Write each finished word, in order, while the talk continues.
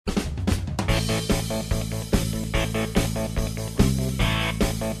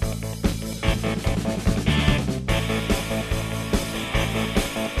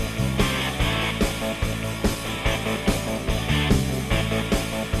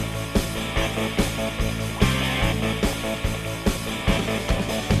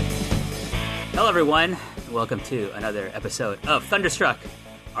Hello, everyone. Welcome to another episode of Thunderstruck,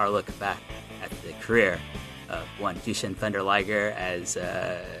 our look back at the career of one Jushin Thunder Liger as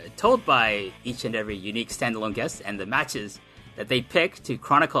told by each and every unique standalone guest and the matches that they pick to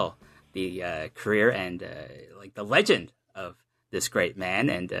chronicle the career and like the legend of this great man.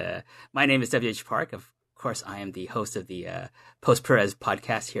 And my name is W.H. Park. Of course, I am the host of the Post Perez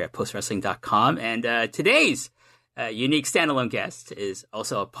podcast here at postwrestling.com. And today's unique standalone guest is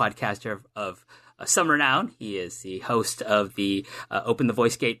also a podcaster of some renown. He is the host of the Open the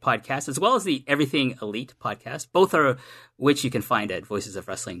Voice Gate podcast, as well as the Everything Elite podcast, both are which you can find at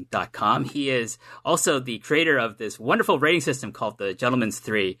voicesofwrestling.com. He is also the creator of this wonderful rating system called the Gentleman's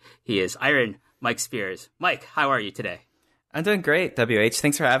Three. He is Iron Mike Spears. Mike, how are you today? I'm doing great, WH.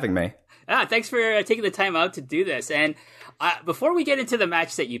 Thanks for having me. Thanks for taking the time out to do this. And before we get into the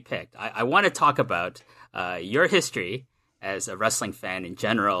match that you picked, I want to talk about your history as a wrestling fan in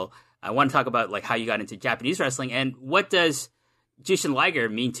general. I want to talk about like how you got into Japanese wrestling and what does Jushin Liger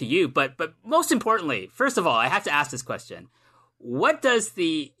mean to you. But most importantly, first of all, I have to ask this question. What does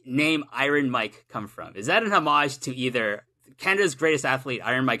the name Iron Mike come from? Is that an homage to either Canada's greatest athlete,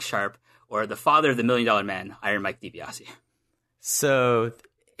 Iron Mike Sharp, or the father of the $1 Million Man, Iron Mike DiBiase? So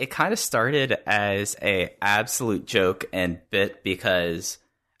it kind of started as a absolute joke and bit because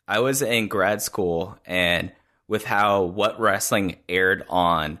I was in grad school, and with how What Wrestling aired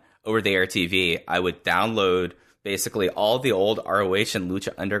on over-the-air TV, I would download basically all the old ROH and Lucha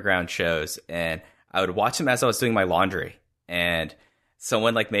Underground shows, and I would watch them as I was doing my laundry. And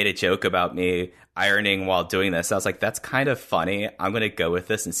someone like made a joke about me ironing while doing this. I was like, that's kind of funny. I'm going to go with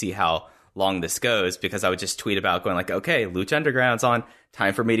this and see how long this goes, because I would just tweet about going like, okay, Lucha Underground's on,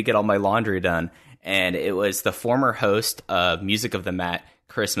 time for me to get all my laundry done. And it was the former host of Music of the Mat,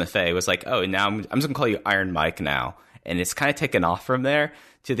 Chris Maffei, was like, oh, now I'm just going to call you Iron Mike now. And it's kind of taken off from there,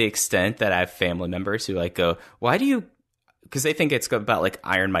 to the extent that I have family members who like go, why do you, because they think it's about like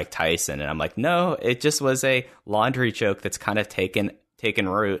Iron Mike Tyson. And I'm like, no, it just was a laundry joke that's kind of taken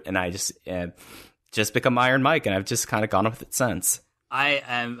root. And I just become Iron Mike, and I've just kind of gone with it since. I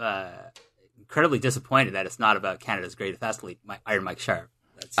am incredibly disappointed that it's not about Canada's greatest athlete, Iron Mike Sharp.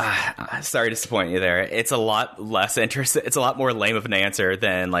 Sorry to disappoint you there. It's a lot less interesting. It's a lot more lame of an answer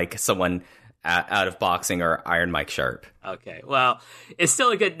than like someone out of boxing or Iron Mike Sharp. Okay, well, it's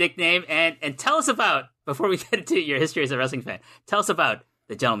still a good nickname. And tell us about, before we get into your history as a wrestling fan, tell us about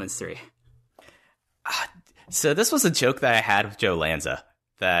the Gentleman's Three. So this was a joke that I had with Joe Lanza,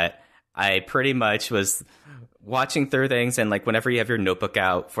 that I pretty much was watching through things, and like whenever you have your notebook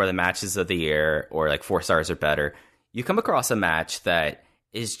out for the matches of the year, or like 4 stars or better, you come across a match that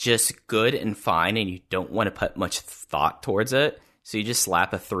is just good and fine, and you don't want to put much thought towards it. So you just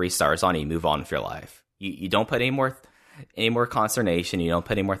slap a 3 stars on it, and you move on with your life. You don't put any more consternation. You don't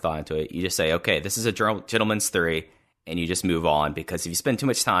put any more thought into it. You just say, okay, this is a Gentleman's Three, and you just move on. Because if you spend too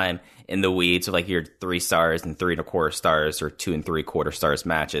much time in the weeds with like your 3 stars and 3.25 stars or 2 3/4 stars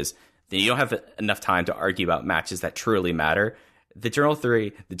matches, then you don't have enough time to argue about matches that truly matter. The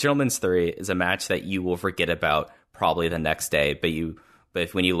Gentleman's Three is a match that you will forget about probably the next day,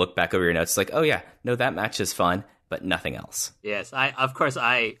 but when you look back over your notes, it's like, oh yeah, no, that match is fun, but nothing else. Yes, I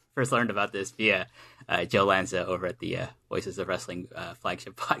first learned about this via Joe Lanza over at the Voices of Wrestling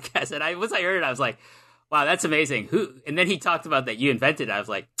flagship podcast, and I heard it, I was like, wow, that's amazing. And then he talked about that you invented it. I was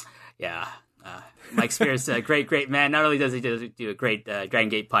like, yeah. Mike Spears, a great man. Not only does he do a great Dragon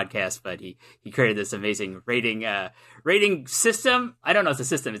Gate podcast, but he created this amazing rating system. I don't know if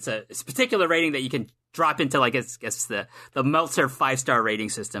it's a system. It's a particular rating that you can drop into, like, it's the Meltzer 5-star rating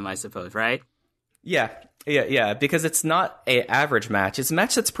system, I suppose, right? Yeah, because it's not an average match. It's a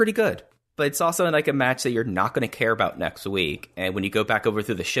match that's pretty good, but it's also like a match that you're not going to care about next week. And when you go back over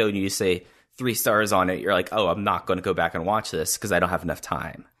through the show and you say 3 stars on it, you're like, oh, I'm not going to go back and watch this because I don't have enough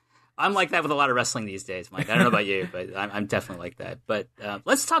time. I'm like that with a lot of wrestling these days, Mike. I don't know about you, but I'm definitely like that. But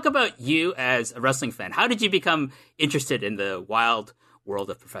let's talk about you as a wrestling fan. How did you become interested in the wild world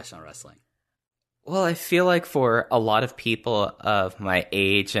of professional wrestling? Well, I feel like for a lot of people of my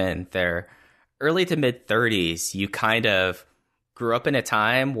age and their early to mid 30s, you kind of grew up in a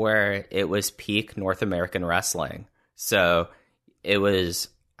time where it was peak North American wrestling. So it was,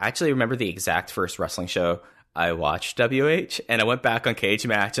 I actually remember the exact first wrestling show I watched, WH, and I went back on Cage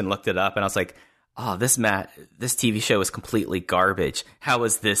Match and looked it up, and I was like, oh, this TV show is completely garbage. How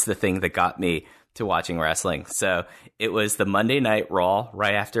was this the thing that got me to watching wrestling? So it was the Monday Night Raw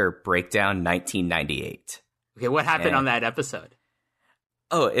right after Breakdown 1998. Okay, what happened on that episode?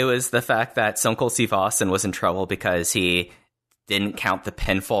 Oh, it was the fact that Stone Cold Steve Austin was in trouble because he didn't count the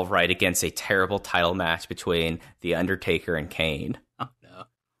pinfall right against a terrible title match between The Undertaker and Kane. Oh, no.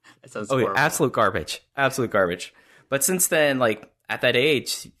 That sounds Oh, yeah, horrible. absolute garbage. Absolute garbage. But since then, like at that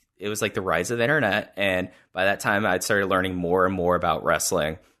age, it was like the rise of the internet. And by that time, I'd started learning more and more about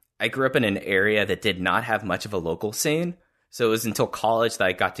wrestling. I grew up in an area that did not have much of a local scene. So it was until college that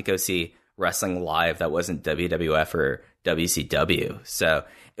I got to go see wrestling live that wasn't WWF or WCW. So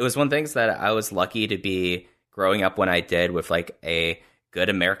it was one of the things that I was lucky to be growing up when I did, with like a good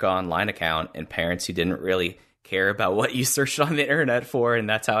America Online account and parents who didn't really care about what you searched on the internet for. And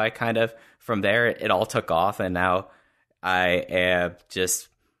that's how I kind of, from there, it all took off. And now I am just,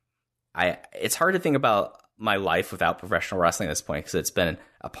 it's hard to think about my life without professional wrestling at this point, because it's been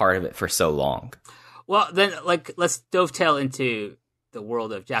a part of it for so long. Well, then, like, let's dovetail into the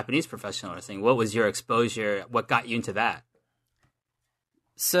world of Japanese professional wrestling. What was your exposure? What got you into that?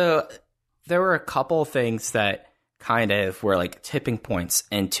 So there were a couple things that kind of were like tipping points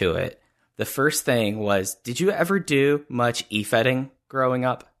into it. The first thing was, did you ever do much e-fetting growing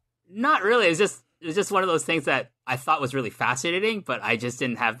up? Not really. It was just one of those things that I thought was really fascinating, but I just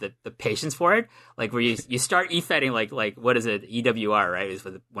didn't have the patience for it. Like where you start e-fetting, like what is it? EWR, right? Is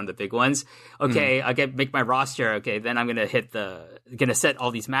one of the big ones. Okay, I make my roster. Okay, then I'm gonna set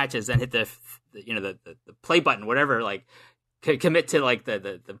all these matches, then hit the play button, whatever. Like commit to like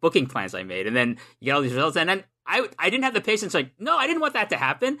the booking plans I made, and then you get all these results, and then I didn't have the patience. Like, no, I didn't want that to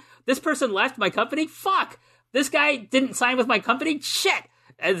happen. This person left my company. Fuck, this guy didn't sign with my company. Shit.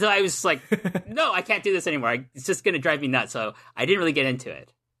 And so I was like, no, I can't do this anymore. It's just going to drive me nuts. So I didn't really get into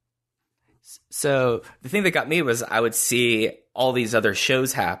it. So the thing that got me was I would see all these other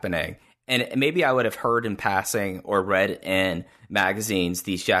shows happening, and maybe I would have heard in passing or read in magazines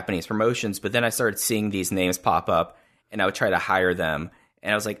these Japanese promotions, but then I started seeing these names pop up, and I would try to hire them.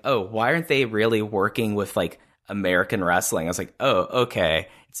 And I was like, oh, why aren't they really working with like American wrestling? I was like, oh, okay.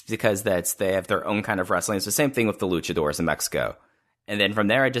 It's because they have their own kind of wrestling. It's the same thing with the luchadors in Mexico. And then from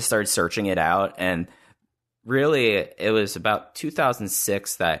there, I just started searching it out. And really, it was about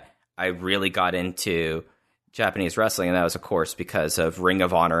 2006 that I really got into Japanese wrestling. And that was, of course, because of Ring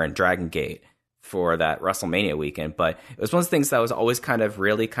of Honor and Dragon Gate for that WrestleMania weekend. But it was one of the things that I was always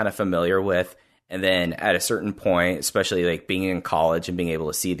really familiar with. And then at a certain point, especially like being in college and being able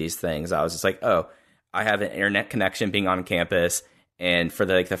to see these things, I was just like, oh, I have an internet connection being on campus. And for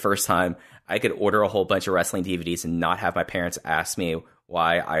the first time, I could order a whole bunch of wrestling DVDs and not have my parents ask me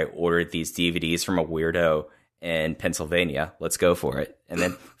why I ordered these DVDs from a weirdo in Pennsylvania. Let's go for it. And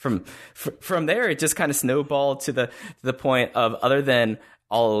then from there, it just kind of snowballed to the point of, other than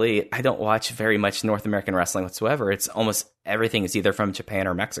All Elite, I don't watch very much North American wrestling whatsoever. It's almost everything is either from Japan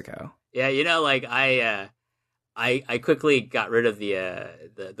or Mexico. Yeah, like I quickly got rid of the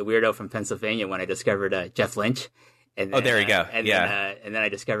weirdo from Pennsylvania when I discovered Jeff Lynch. And then, there you go. And then I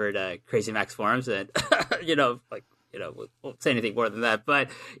discovered Crazy Max Forums, and won't say anything more than that. But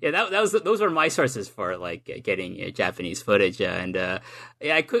yeah, those were my sources for like getting Japanese footage. And I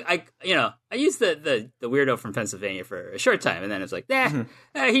used the weirdo from Pennsylvania for a short time, and then it's like,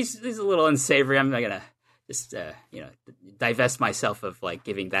 he's a little unsavory. I'm not gonna just divest myself of like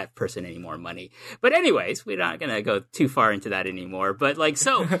giving that person any more money. But anyways, we're not gonna go too far into that anymore. But like,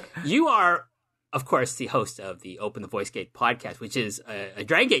 so you are, of course, the host of the Open the Voice Gate podcast, which is a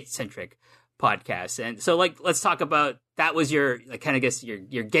Dragon Gate centric podcast. And so, like, let's talk about that. Was your, like, kind of guess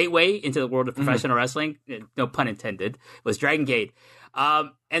your gateway into the world of professional wrestling? No pun intended. Was Dragon Gate.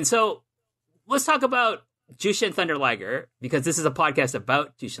 And so let's talk about Jushin Thunder Liger, because this is a podcast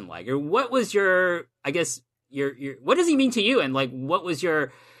about Jushin Liger. What was your, I guess, your what does he mean to you? And like, what was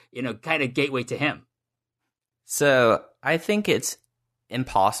your, kind of gateway to him? So I think it's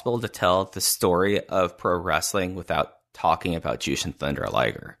impossible to tell the story of pro wrestling without talking about Jushin Thunder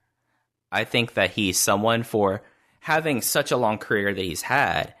Liger. I think that he's someone, for having such a long career that he's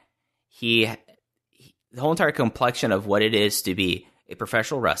had, the whole entire complexion of what it is to be a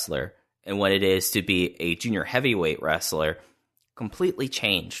professional wrestler and what it is to be a junior heavyweight wrestler completely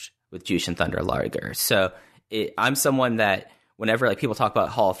changed with Jushin Thunder Liger. So I'm someone that whenever like people talk about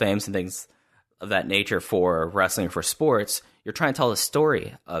Hall of Fames and things of that nature for wrestling or for sports, you're trying to tell the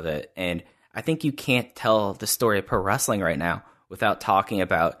story of it. And I think you can't tell the story of pro wrestling right now without talking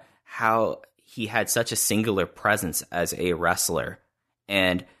about how he had such a singular presence as a wrestler.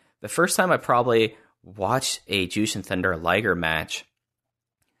 And the first time I probably watched a Jushin Thunder Liger match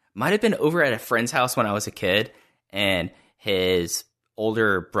might have been over at a friend's house when I was a kid, and his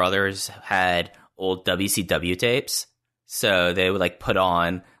older brothers had old WCW tapes. So they would like put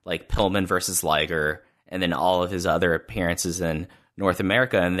on like Pillman versus Liger and then all of his other appearances in North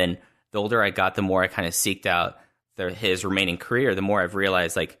America. And then the older I got, the more I kind of seeked out his remaining career, the more I've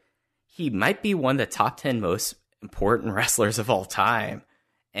realized like he might be one of the top 10 most important wrestlers of all time.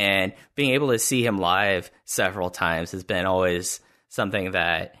 And being able to see him live several times has been always something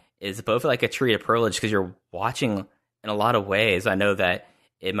that is both like a treat of privilege, because you're watching in a lot of ways. I know that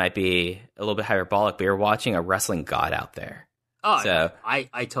it might be a little bit hyperbolic, but you're watching a wrestling god out there. Oh, so I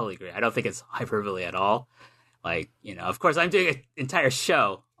totally agree. I don't think it's hyperbole at all. Like, of course, I'm doing an entire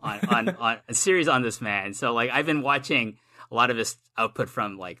show on a series on this man. So, like, I've been watching a lot of his output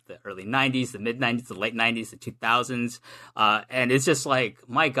from, like, the early 90s, the mid-90s, the late 90s, the 2000s. And it's just like,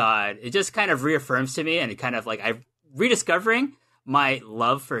 my God, it just kind of reaffirms to me, and it kind of, like, I'm rediscovering my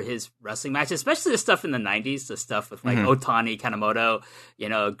love for his wrestling matches, especially the stuff in the 90s, the stuff with, like, Otani, Kanemoto,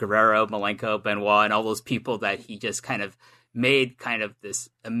 Guerrero, Malenko, Benoit, and all those people that he just kind of made kind of this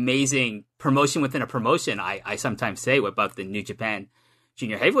amazing promotion within a promotion. I sometimes say about the New Japan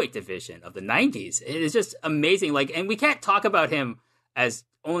junior heavyweight division of the 90s. It is just amazing. Like, and we can't talk about him as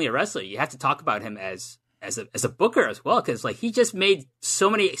only a wrestler. You have to talk about him as a booker as well, because, like, he just made so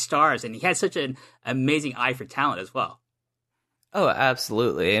many stars, and he had such an amazing eye for talent as well. Oh,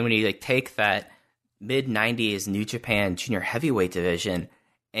 absolutely. And when you, like, take that mid-90s New Japan junior heavyweight division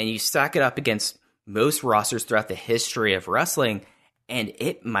and you stack it up against most rosters throughout the history of wrestling, and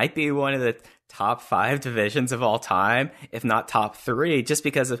it might be one of the top 5 divisions of all time, if not top 3, just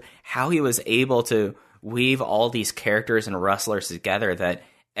because of how he was able to weave all these characters and wrestlers together that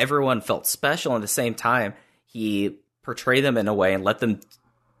everyone felt special. At the same time, he portrayed them in a way and let them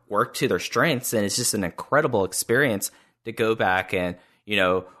work to their strengths, and it's just an incredible experience to go back and,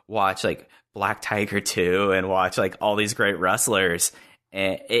 watch, like, Black Tiger 2 and watch, like, all these great wrestlers.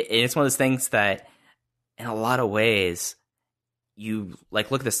 And it's one of those things that, in a lot of ways, you,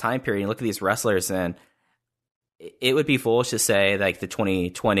 like, look at this time period and look at these wrestlers, and it would be foolish to say, like, the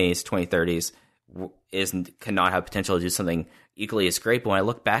 2020s, 2030s cannot have potential to do something equally as great. But when I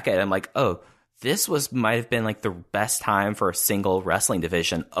look back at it, I'm like, oh, this might have been, like, the best time for a single wrestling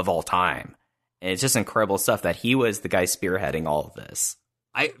division of all time. And it's just incredible stuff that he was the guy spearheading all of this.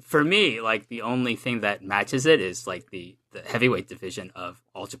 For me, like, the only thing that matches it is, like, the heavyweight division of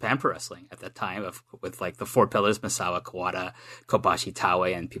All Japan Pro Wrestling at that time, with, like, the 4 pillars: Misawa, Kawada, Kobashi,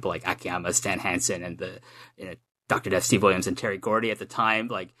 Taue, and people like Akiyama, Stan Hansen, and Dr. Death, Steve Williams, and Terry Gordy at the time.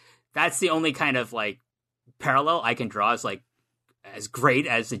 Like, that's the only kind of, like, parallel I can draw as, like, as great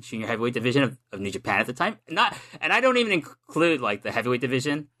as the junior heavyweight division of New Japan at the time. And I don't even include, like, the heavyweight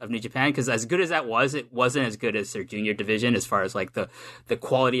division of New Japan, because as good as that was, it wasn't as good as their junior division as far as, like, the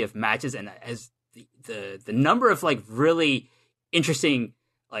quality of matches and as the number of, like, really interesting,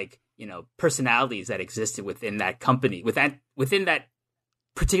 like, personalities that existed within that company, within that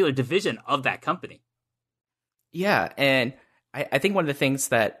particular division of that company. Yeah, and I think one of the things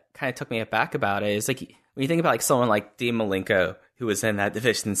that kind of took me aback about it is, like, when you think about, like, someone like Dean Malenko, who was in that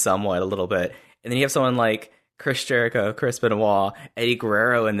division somewhat a little bit, and then you have someone like Chris Jericho, Chris Benoit, Eddie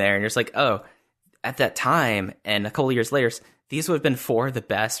Guerrero in there, and you're just like, oh, at that time, and a couple of years later, these would have been 4 of the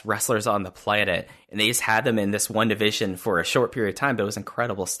best wrestlers on the planet, and they just had them in this one division for a short period of time, but it was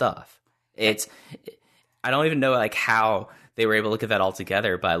incredible stuff. I don't even know, like, how they were able to get that all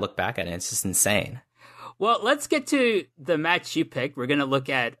together, but I look back at it, and it's just insane. Well, let's get to the match you picked. We're going to look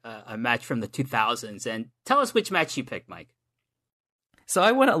at a match from the 2000s, and tell us which match you picked, Mike. So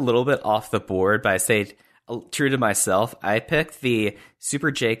I went a little bit off the board, but I stayed true to myself. I picked the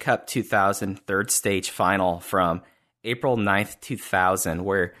Super J Cup 2000 third stage final from April 9th, 2000,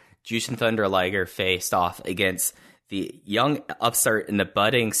 where Jushin Thunder Liger faced off against the young upstart and the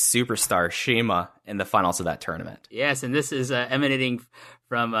budding superstar CIMA in the finals of that tournament. Yes, and this is emanating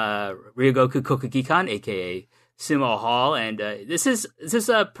from Ryogoku Kokugikan, aka Sumo Hall, and this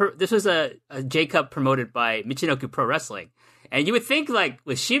was a J Cup promoted by Michinoku Pro Wrestling. And you would think, like,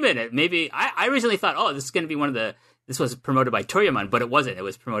 with CIMA, maybe I originally thought, oh, this is going to be this was promoted by Toryumon, but it wasn't. It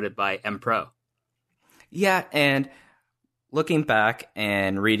was promoted by M Pro. Yeah, and looking back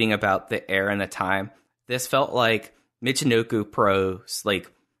and reading about the era and the time, this felt like Michinoku Pro's,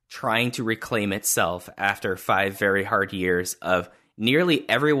 like, trying to reclaim itself after 5 very hard years of nearly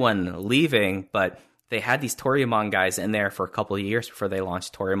everyone leaving, but they had these Toryumon guys in there for a couple of years before they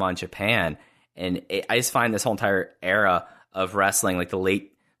launched Toryumon Japan. And I just find this whole entire era of wrestling, like the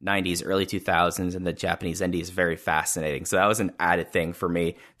late 90s, early 2000s, and the Japanese indies, very fascinating. So that was an added thing for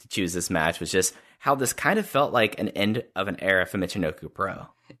me to choose this match, was just how this kind of felt like an end of an era for Michinoku Pro.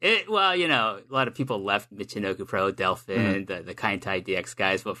 Well, a lot of people left Michinoku Pro, Delphin, the Kaintai DX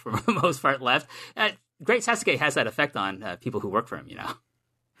guys, but for the most part left. Great Sasuke has that effect on people who work for him,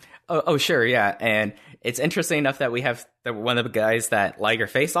 Oh, sure, yeah. And it's interesting enough that we have one of the guys that Liger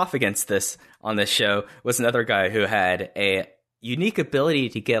faced off against on this show was another guy who had a unique ability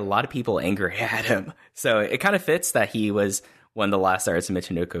to get a lot of people angry at him. So it kind of fits that he was won the last Arts of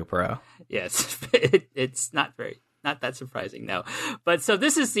Michinoku Pro. Yes, it's not that surprising, no. But so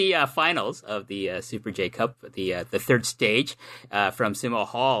this is the finals of the Super J Cup, the third stage from Sumo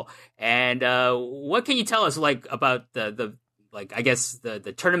Hall. And what can you tell us about the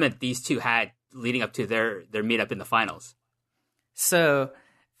tournament these two had leading up to their meetup in the finals? So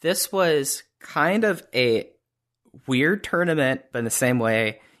this was kind of a weird tournament, but in the same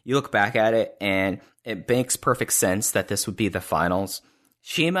way, you look back at it and it makes perfect sense that this would be the finals.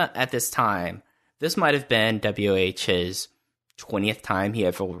 CIMA at this time, this might have been WH's 20th time he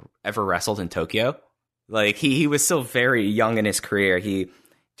ever wrestled in Tokyo. Like, he was still very young in his career. He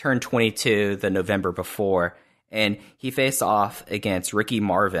turned 22 the November before, and he faced off against Ricky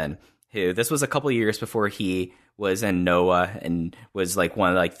Marvin, who this was a couple years before he was in Noah and was like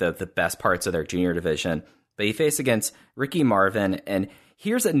one of like the best parts of their junior division. But he faced against Ricky Marvin, and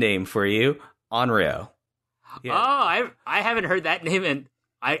here's a name for you, Onryo. Yeah. Oh, I haven't heard that name, and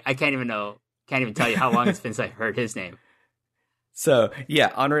I can't even tell you how long it's been since I heard his name. So, yeah,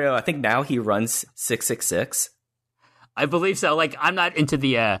 Onryo, I think now he runs 666. I believe so. Like, I'm not into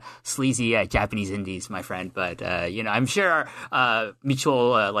the sleazy Japanese indies, my friend, but, I'm sure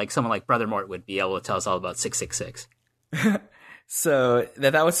mutual, someone like Brother Mort would be able to tell us all about 666. So,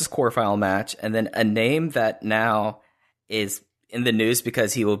 that was his quarterfinal match, and then a name that now is in the news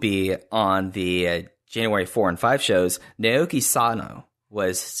because he will be on the January 4 and 5 shows, Naoki Sano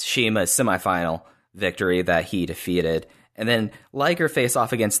was CIMA's semifinal victory that he defeated. And then Liger faced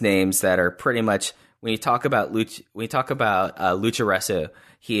off against names that are pretty much, when you talk about Lucha Resu,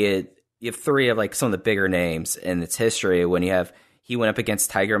 you have three of like some of the bigger names in its history. When he went up against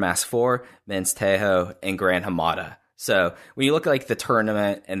Tiger Mask 4, Vince Tejo, and Gran Hamada. So when you look at like the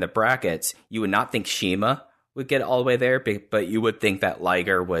tournament and the brackets, you would not think CIMA would get all the way there, but you would think that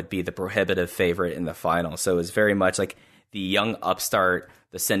Liger would be the prohibitive favorite in the final. So it was very much like the young upstart,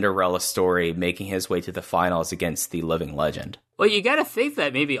 the Cinderella story, making his way to the finals against the living legend. Well, you got to think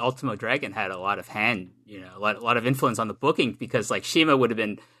that maybe Ultimo Dragon had a lot of a lot of influence on the booking, because like CIMA would have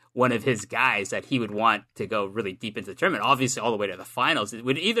been one of his guys that he would want to go really deep into the tournament, obviously all the way to the finals. It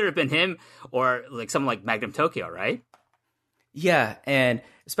would either have been him or like someone like Magnum Tokyo, right? Yeah, and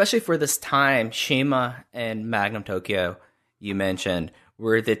especially for this time, CIMA and Magnum Tokyo, you mentioned,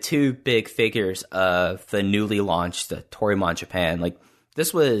 were the two big figures of the newly launched Toryumon Japan. Like,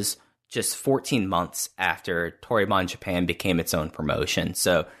 this was just 14 months after Toryumon Japan became its own promotion.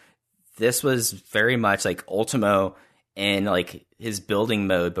 So this was very much like Ultimo in like his building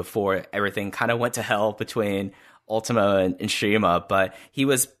mode before everything kind of went to hell between Ultimo and CIMA. But he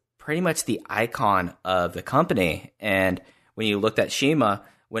was pretty much the icon of the company. And when you looked at CIMA,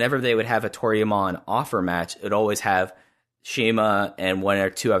 whenever they would have a Toryumon offer match, it would always have CIMA and one or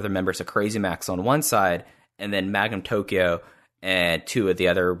two other members of Crazy Max on one side, and then Magnum Tokyo and two of the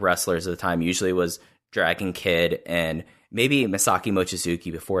other wrestlers at the time. Usually was Dragon Kid and maybe Masaki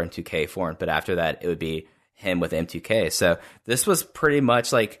Mochizuki before M2K formed, but after that it would be him with M2K. So this was pretty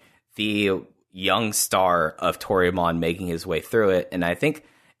much like the young star of Toryumon making his way through it, and I think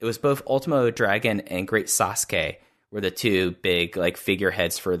it was both Ultimo Dragon and Great Sasuke were the two big like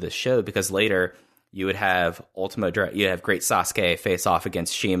figureheads for the show, because later you would have you have Great Sasuke face off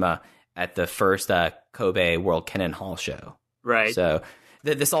against CIMA at the first Kobe World Kennen Hall show. Right. So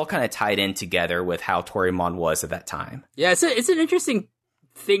this all kind of tied in together with how Toryumon was at that time. Yeah, it's an interesting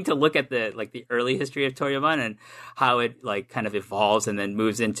thing to look at the early history of Toryumon and how it like kind of evolves and then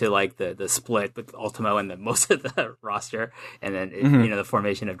moves into like the split with Ultimo and most of the roster, and then the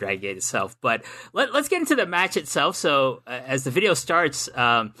formation of Dragon Gate itself. But let's get into the match itself. So as the video starts,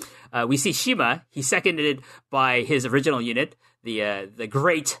 we see CIMA. He's seconded by his original unit, the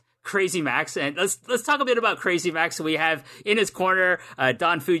great Crazy Max. And let's talk a bit about Crazy Max. So we have in his corner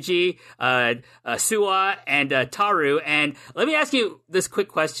Don Fuji, Suwa, and Taru. And let me ask you this quick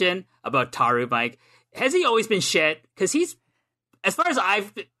question about Taru, Mike. Has he always been shit? Because he's, as far as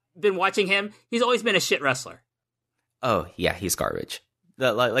I've been watching him, he's always been a shit wrestler. Oh yeah, he's garbage.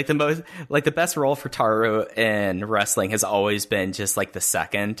 The best role for Taru in wrestling has always been just like the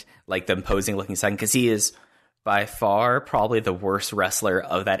second, like the imposing looking second, because he is by far probably the worst wrestler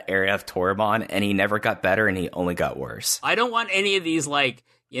of that era of Toryumon, and he never got better, and he only got worse. I don't want any of these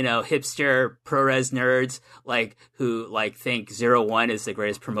hipster pro-res nerds who think 01 is the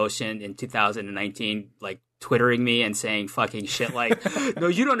greatest promotion in 2019 twittering me and saying fucking shit no,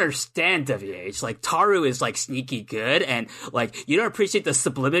 you don't understand WH. Taru is sneaky good, and you don't appreciate the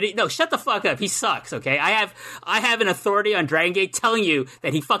sublimity. No, shut the fuck up. He sucks, okay? I have an authority on Dragon Gate telling you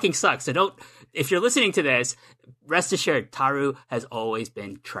that he fucking sucks. So if you're listening to this, rest assured, Taru has always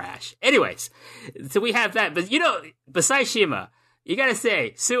been trash. Anyways, so we have that. But, besides CIMA, you got to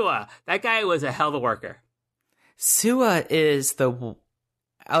say, Suwa, that guy was a hell of a worker. Suwa is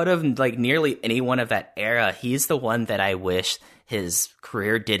out of like nearly anyone of that era, he's the one that I wish his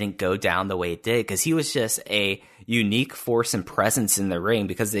career didn't go down the way it did, because he was just a unique force and presence in the ring.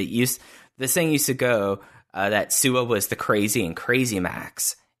 Because this thing used to go that Suwa was the crazy and crazy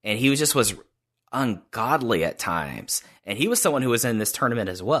Max, and he was ungodly at times, and he was someone who was in this tournament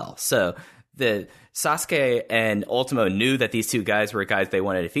as well. So the Sasuke and Ultimo knew that these two guys were guys they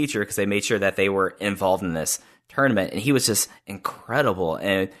wanted to feature, because they made sure that they were involved in this tournament, and he was just incredible.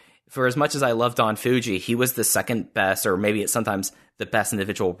 And for as much as I love Don Fuji, he was the second best, or maybe it's sometimes the best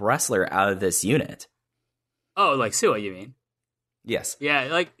individual wrestler out of this unit. Oh, like Suwa, you mean? Yes.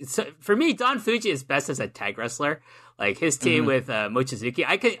 Yeah, for me, Don Fuji is best as a tag wrestler. Like his team with Mochizuki,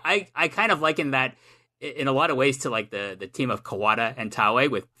 I kind of liken that in a lot of ways to like the team of Kawada and Taue,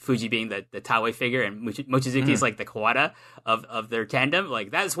 with Fuji being the Taue figure and Mochizuki is like the Kawada of their tandem. Like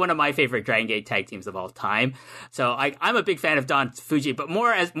that's one of my favorite Dragon Gate tag teams of all time. So I'm a big fan of Don Fuji, but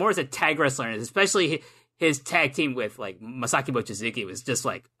more as a tag wrestler, and especially his tag team with like Masaki Mochizuki was just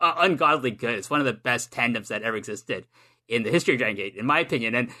like ungodly good. It's one of the best tandems that ever existed in the history of Dragon Gate, in my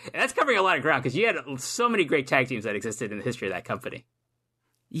opinion. And that's covering a lot of ground, because you had so many great tag teams that existed in the history of that company.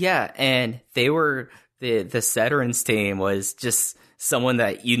 Yeah, and they were... The Veterans team was just someone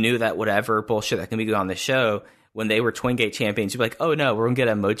that you knew that whatever bullshit that can be going on the show, when they were Twin Gate champions, you'd be like, oh no, we're going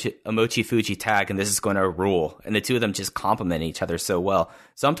to get a Mochi Fuji tag, and this is going to rule. And the two of them just complement each other so well.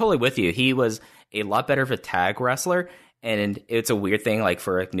 So I'm totally with you. He was a lot better of a tag wrestler, and it's a weird thing, like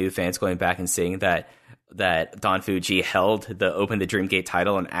for new fans going back and seeing that Don Fuji held the Open the Dream Gate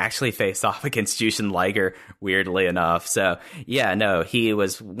title and actually faced off against Jushin Liger, weirdly enough. So, yeah, no, he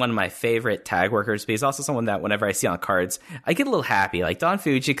was one of my favorite tag workers, but he's also someone that whenever I see on cards, I get a little happy. Like Don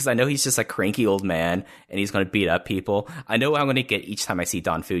Fuji, because I know he's just a cranky old man, and he's going to beat up people. I know what I'm going to get each time I see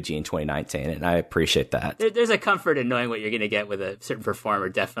Don Fuji in 2019, and I appreciate that. There's a comfort in knowing what you're going to get with a certain performer,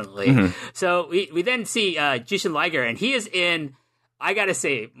 definitely. So we then see Jushin Liger, and he is in... I gotta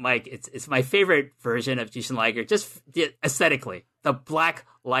say, Mike, it's my favorite version of Jushin Liger, just aesthetically. The black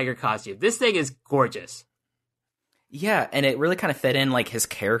Liger costume. This thing is gorgeous. Yeah, and it really kind of fit in like his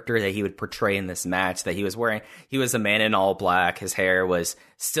character that he would portray in this match that he was wearing. He was a man in all black. His hair was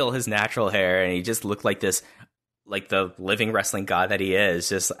still his natural hair, and he just looked like this, like the living wrestling god that he is,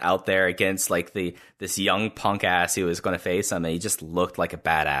 just out there against like this young punk ass who was going to face him, and he just looked like a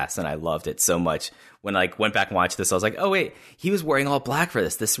badass, and I loved it so much. When I went back and watched this, I was like, oh wait, he was wearing all black for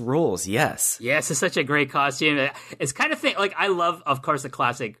this. This rules, yes. Yes, it's such a great costume. It's kind of thing, like I love, of course, the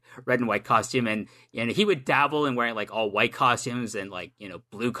classic red and white costume, and he would dabble in wearing like all white costumes and like,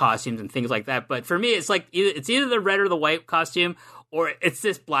 blue costumes and things like that. But for me, it's like it's either the red or the white costume, or it's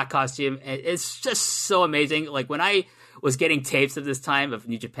this black costume. It's just so amazing. Like when I was getting tapes of this time of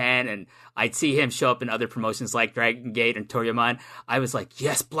New Japan, and I'd see him show up in other promotions like Dragon Gate and Toryumon, I was like,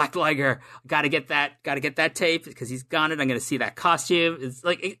 yes, Black Liger, gotta get that tape, because he's got it. I'm gonna see that costume. It's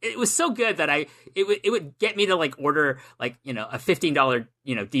like it was so good that it would get me to like order like a $15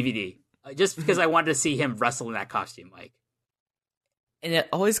 DVD just because I wanted to see him wrestle in that costume, Mike. And it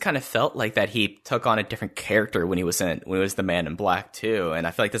always kind of felt like that he took on a different character when he was the Man in Black too. And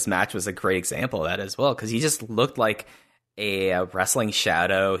I feel like this match was a great example of that as well, because he just looked like a wrestling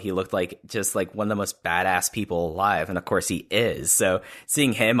shadow. He looked like just like one of the most badass people alive, and of course he is. So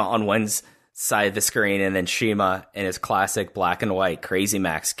seeing him on one side of the screen, and then CIMA in his classic black and white Crazy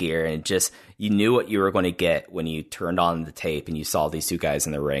Max gear, and just you knew what you were going to get when you turned on the tape and you saw these two guys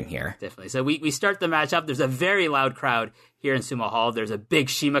in the ring here. Definitely. So we start the match up. There's a very loud crowd here in Sumo Hall. There's a big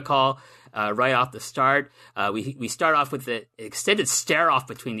CIMA call right off the start. We start off with the extended stare-off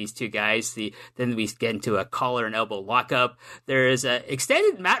between these two guys. Then we get into a collar and elbow lockup. There is an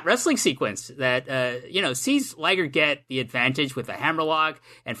extended mat wrestling sequence that, sees Liger get the advantage with a hammerlock.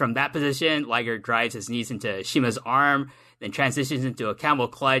 And from that position, Liger drives his knees into CIMA's arm, then transitions into a camel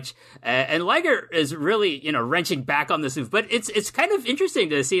clutch. And Liger is really, wrenching back on this move. But it's kind of interesting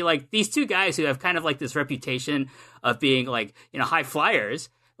to see, like, these two guys who have kind of, like, this reputation of being, like, high flyers,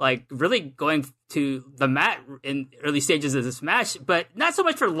 like, really going to the mat in early stages of this match, but not so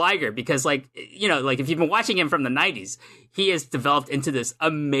much for Liger, because, like, if you've been watching him from the 90s, he has developed into this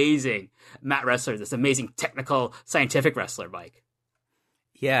amazing mat wrestler, this amazing technical, scientific wrestler, Mike.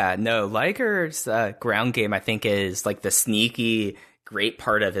 Yeah, no, Liger's ground game, I think, is like the sneaky, great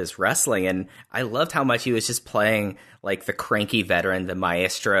part of his wrestling. And I loved how much he was just playing like the cranky veteran, the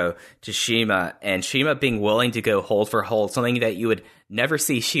maestro, to CIMA, and CIMA being willing to go hold for hold. Something that you would never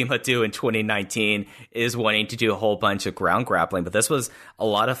see CIMA do in 2019 is wanting to do a whole bunch of ground grappling. But this was a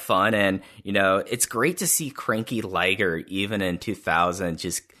lot of fun. And, it's great to see cranky Liger, even in 2000,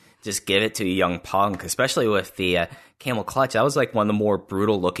 just give it to a young Punk, especially with the camel clutch. That was like one of the more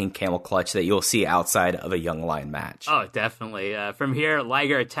brutal looking camel clutch that you'll see outside of a Young Lion match. Oh, definitely. From here,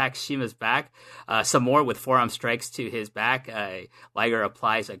 Liger attacks CIMA's back some more with forearm strikes to his back. Liger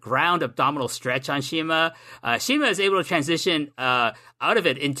applies a ground abdominal stretch on CIMA. CIMA is able to transition out of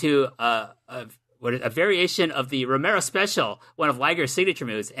it into a variation of the Romero Special, one of Liger's signature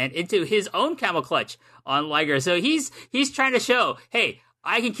moves, and into his own camel clutch on Liger. So he's trying to show, hey,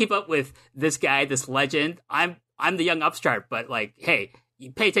 I can keep up with this guy, this legend. I'm the young upstart, but hey,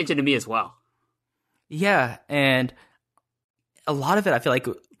 you pay attention to me as well. Yeah, and a lot of it I feel like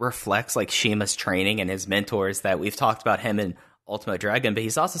reflects like CIMA's training and his mentors that we've talked about him in Ultimo Dragon, but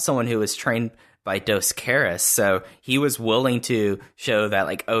he's also someone who was trained by Dos Caras, so he was willing to show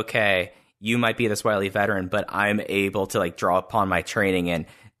that okay, you might be this wily veteran, but I'm able to draw upon my training and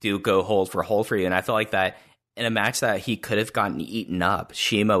do go hold for you. And I feel like that in a match that he could have gotten eaten up,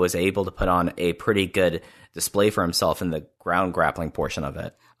 CIMA was able to put on a pretty good display for himself in the ground grappling portion of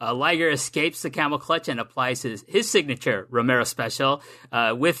it. Liger escapes the camel clutch and applies his signature Romero Special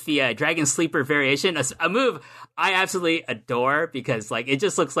with the Dragon Sleeper variation, a move I absolutely adore because it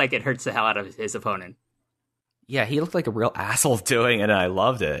just looks like it hurts the hell out of his opponent. Yeah, he looked like a real asshole doing it, and I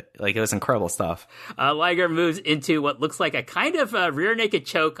loved it. It was incredible stuff. Liger moves into what looks like a kind of rear naked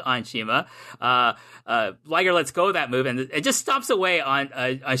choke on CIMA. Liger lets go of that move, and it just stomps away on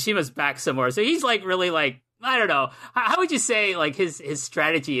CIMA's back some more. So he's really I don't know. How would you say his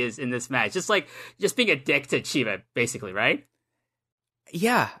strategy is in this match? Just being a dick to CIMA, basically, right?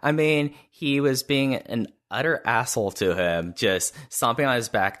 Yeah, I mean, he was being an utter asshole to him, just stomping on his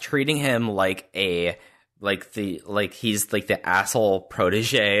back, treating him he's the asshole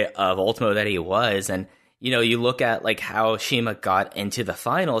protege of Ultimo that he was. And you look at how CIMA got into the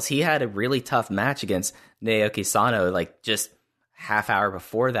finals. He had a really tough match against Naoki Sano just half hour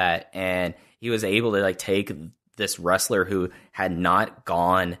before that, and he was able to take this wrestler who had not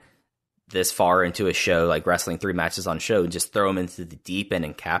gone this far into a show, wrestling 3 matches on show, and just throw him into the deep end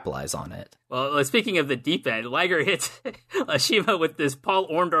and capitalize on it. Well, speaking of the deep end, Liger hits CIMA with this Paul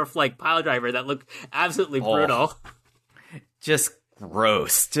Orndorff pile driver that looked absolutely brutal. Just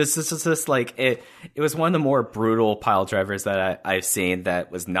gross. Just it was one of the more brutal pile drivers that I've seen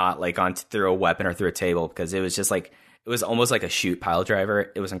that was not on through a weapon or through a table, because it was just it was almost like a shoot pile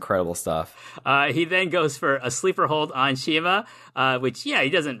driver. It was incredible stuff. He then goes for a sleeper hold on CIMA, which, he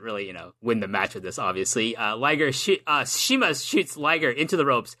doesn't really, win the match with this, obviously. CIMA shoots Liger into the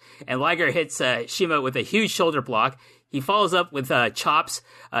ropes, and Liger hits CIMA with a huge shoulder block. He follows up with chops.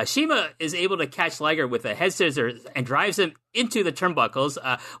 CIMA is able to catch Liger with a head scissors and drives him into the turnbuckles.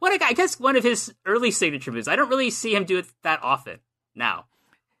 I guess one of his early signature moves. I don't really see him do it that often now.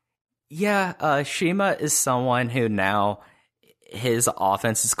 Yeah, CIMA is someone who now his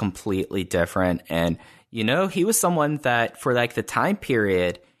offense is completely different. And, he was someone that for the time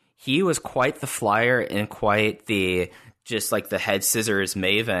period, he was quite the flyer and quite the the head scissors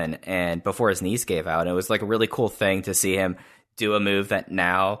maven, and before his knees gave out. It was a really cool thing to see him do a move that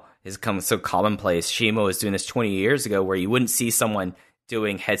now has become so commonplace. CIMA was doing this 20 years ago where you wouldn't see someone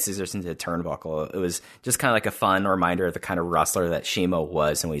doing head scissors into the turnbuckle. It was just kind of a fun reminder of the kind of wrestler that CIMA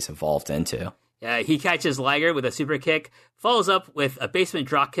was and he's evolved into. Yeah, he catches Liger with a super kick, follows up with a basement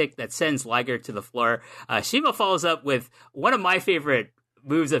drop kick that sends Liger to the floor. CIMA follows up with one of my favorite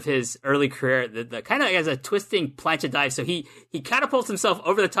moves of his early career, the kind of as a twisting plancha dive. So he catapults himself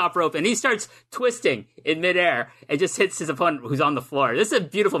over the top rope and he starts twisting in midair and just hits his opponent who's on the floor. This is a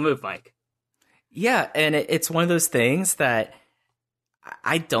beautiful move, Mike. Yeah, and it's one of those things that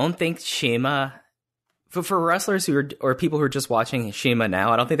I don't think CIMA, for wrestlers or people who are just watching CIMA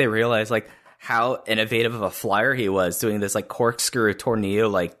now, I don't think they realize how innovative of a flyer he was, doing this corkscrew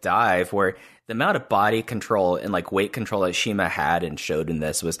tornillo dive, where the amount of body control and weight control that CIMA had and showed in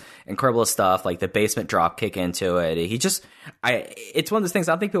this was incredible stuff. The basement drop kick into it. It's one of those things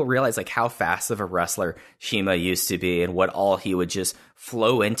I don't think people realize how fast of a wrestler CIMA used to be and what all he would just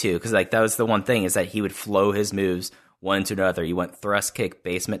flow into. Because that was the one thing, is that he would flow his moves one into another. You went thrust kick,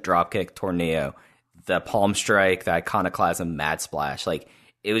 basement drop kick, tornillo, the palm strike, the iconoclasm, mad splash.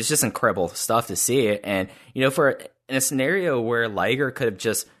 It was just incredible stuff to see it. And, in a scenario where Liger could have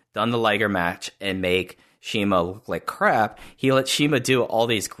just done the Liger match and make CIMA look like crap, he let CIMA do all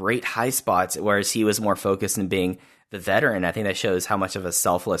these great high spots, whereas he was more focused on being the veteran. I think that shows how much of a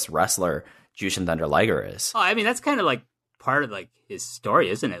selfless wrestler Jushin Thunder Liger is. Oh, I mean, that's kind of like part of like his story,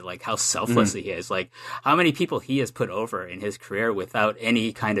 isn't it? Like how selfless he is, like how many people he has put over in his career without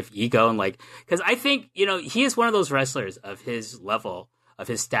any kind of ego. And like, because I think, he is one of those wrestlers of his level, of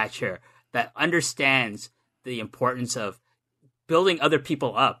his stature, that understands the importance of building other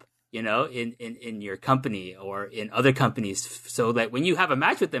people up, in your company or in other companies, so that when you have a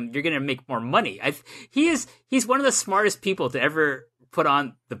match with them, you're going to make more money. He's one of the smartest people to ever put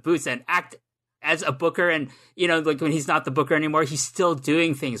on the boots and act as a booker. And, like when he's not the booker anymore, he's still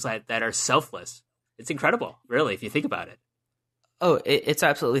doing things like that are selfless. It's incredible, really, if you think about it. Oh, it's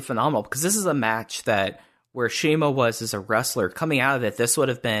absolutely phenomenal, because this is a match that where CIMA was as a wrestler coming out of it, this would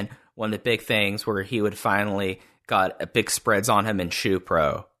have been one of the big things where he would finally got a big spreads on him in Shoe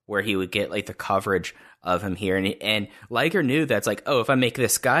Pro, where he would get like the coverage of him here. And Liger knew that's like, oh, if I make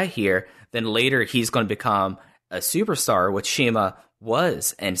this guy here, then later he's going to become a superstar, which CIMA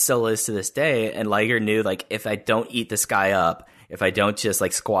was and still is to this day. And Liger knew, like, if I don't eat this guy up, if I don't just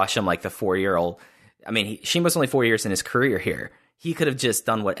like squash him like the 4-year-old, I mean, CIMA's only 4 years in his career here. He could have just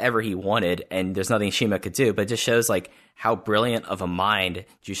done whatever he wanted, and there's nothing CIMA could do. But it just shows like how brilliant of a mind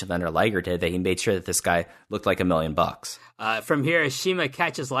Jushin Thunder Liger did, that he made sure that this guy looked like $1 million. From here, CIMA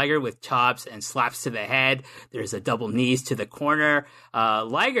catches Liger with chops and slaps to the head. There's a double knees to the corner.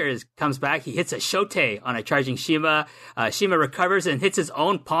 Liger comes back. He hits a shote on a charging CIMA. CIMA recovers and hits his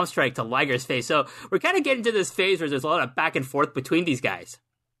own palm strike to Liger's face. So we're kind of getting to this phase where there's a lot of back and forth between these guys.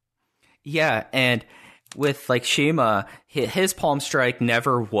 Yeah, and with like CIMA, his palm strike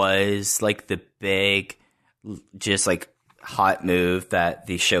never was like the big, just like hot move that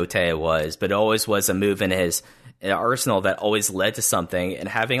the shote was, but it always was a move in his arsenal that always led to something. And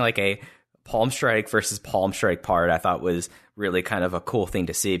having like a palm strike versus palm strike part, I thought was really kind of a cool thing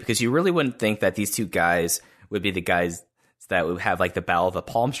to see, because you really wouldn't think that these two guys would be the guys that would have like the battle of the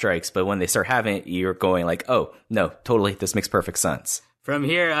palm strikes, but when they start having it, you're going like, oh no, totally, this makes perfect sense. From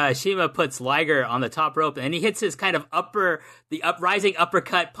here, CIMA puts Liger on the top rope, and he hits his kind of rising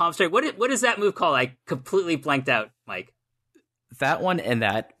uppercut palm strike. What is that move called? I completely blanked out, Mike. That one in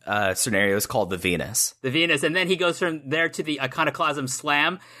that scenario is called the Venus. The Venus, and then he goes from there to the Iconoclasm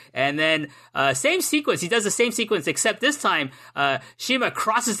Slam, and then same sequence. He does the same sequence, except this time CIMA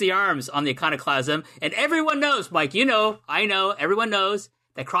crosses the arms on the Iconoclasm, and everyone knows, Mike, I know, everyone knows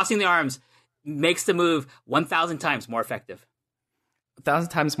that crossing the arms makes the move 1,000 times more effective. 1,000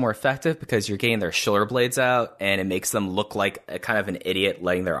 times more effective because you're getting their shoulder blades out, and it makes them look like a kind of an idiot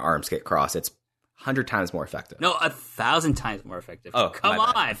letting their arms get crossed. It's 100 times more effective. No, 1,000 times more effective. Oh, come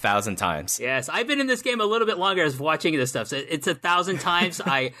on. 1,000 times. Yes, I've been in this game a little bit longer as watching this stuff. So it's 1,000 times.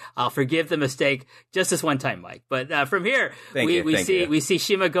 I'll forgive the mistake just this one time, Mike. But from here, we see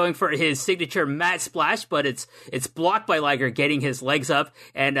CIMA going for his signature mat splash, but it's blocked by Liger getting his legs up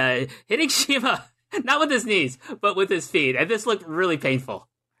and hitting CIMA. Not with his knees, but with his feet. And this looked really painful.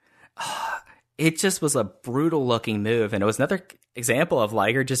 It just was a brutal looking move. And it was another example of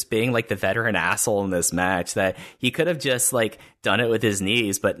Liger just being like the veteran asshole in this match, that he could have just like done it with his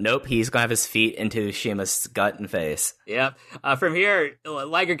knees, but nope, he's going to have his feet into CIMA's gut and face. Yep. From here,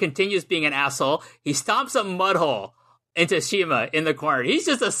 Liger continues being an asshole. He stomps a mud hole into CIMA in the corner. He's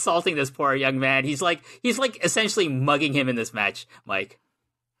just assaulting this poor young man. He's like essentially mugging him in this match, Mike.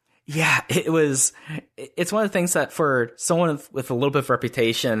 Yeah, it's one of the things that for someone with a little bit of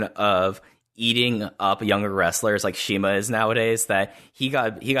reputation of eating up younger wrestlers like CIMA is nowadays, that he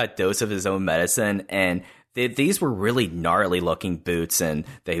got dose of his own medicine, and these were really gnarly looking boots and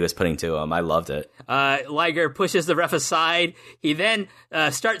that he was putting to him. I loved it. Liger pushes the ref aside. He then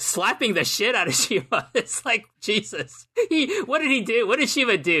starts slapping the shit out of CIMA. It's like, Jesus. What did he do? What did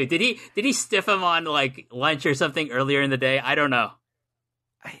CIMA do? Did he stiff him on like lunch or something earlier in the day? I don't know.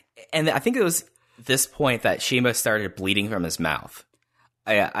 And I think it was this point that CIMA started bleeding from his mouth.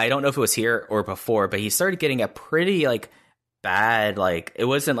 I don't know if it was here or before, but he started getting a pretty like bad, like it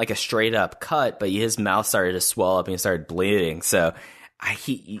wasn't like a straight up cut, but his mouth started to swell up and he started bleeding. So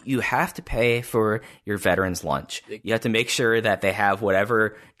you have to pay for your veterans lunch. You have to make sure that they have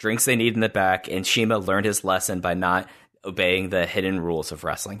whatever drinks they need in the back. And CIMA learned his lesson by not obeying the hidden rules of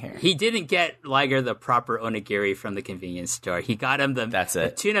wrestling here. He didn't get Liger the proper onigiri from the convenience store. He got him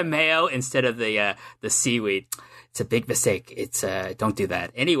the tuna mayo instead of the seaweed. It's a big mistake. Don't do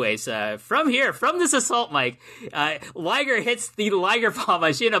that. Anyways, from this assault, Mike, Liger hits the Liger bomb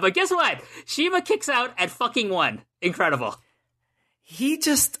on CIMA, but guess what? CIMA kicks out at fucking 1. Incredible. He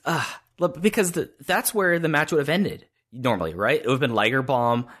just, because that's where the match would have ended. Normally, right? It would have been Liger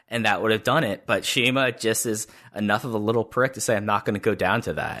bomb, and that would have done it. But CIMA just is enough of a little prick to say, I'm not going to go down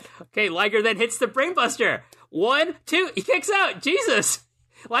to that. Okay, Liger then hits the brainbuster. 1, 2, he kicks out. Jesus.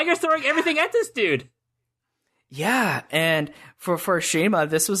 Liger's throwing everything at this dude. Yeah, and for CIMA,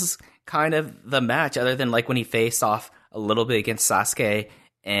 this was kind of the match, other than like when he faced off a little bit against Sasuke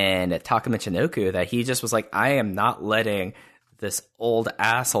and Taka Michinoku, that he just was like, I am not letting this old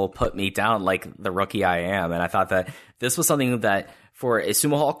asshole put me down like the rookie I am. And I thought that this was something that for a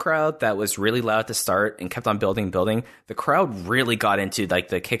sumo hall crowd that was really loud to start and kept on building, the crowd really got into like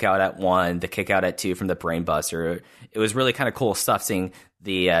the kick out at 1, the kick out at 2 from the brainbuster. It was really kind of cool stuff seeing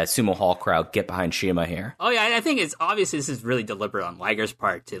the sumo hall crowd get behind CIMA here. Oh yeah, I think it's obvious this is really deliberate on Liger's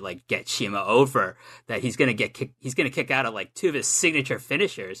part to like get CIMA over. That he's gonna kick out at like 2 of his signature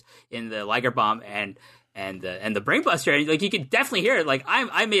finishers in the Liger bomb and the brainbuster. And like you can definitely hear it. Like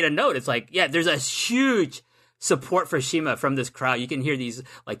I made a note. It's like, yeah, there's a huge support for CIMA from this crowd. You can hear these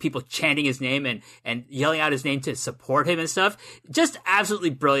like people chanting his name and yelling out his name to support him and stuff. Just absolutely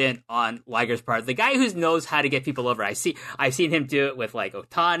brilliant on Liger's part. The guy who knows how to get people over. I've seen him do it with like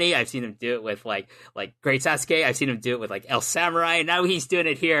Otani. I've seen him do it with like Great Sasuke. I've seen him do it with like El Samurai. And now he's doing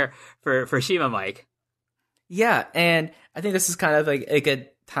it here for CIMA, Mike. Yeah, and I think this is kind of like a good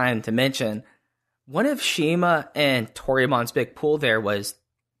time to mention one of CIMA and Toriumon's big pull there was,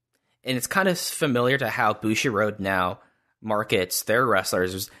 and it's kind of familiar to how Bushiroad now markets their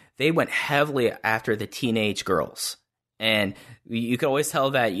wrestlers, they went heavily after the teenage girls. And you could always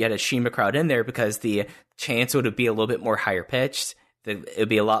tell that you had a CIMA crowd in there because the chants would be a little bit more higher pitched. It would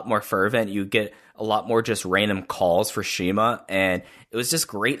be a lot more fervent. You get a lot more just random calls for CIMA. And it was just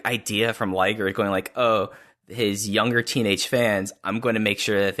great idea from Liger going like, oh, his younger teenage fans, I'm going to make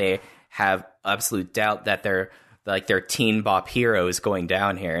sure that they have absolute doubt that their teen bop hero is going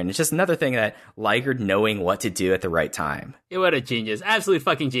down here. And it's just another thing that Liger knowing what to do at the right time. Yeah, what a genius. Absolute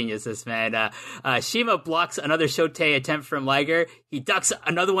fucking genius, this man. CIMA blocks another Shote attempt from Liger. He ducks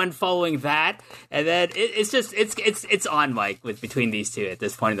another one following that. And then it's on, Mike, between these two at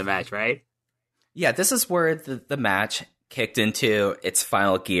this point in the match, right? Yeah, this is where the match kicked into its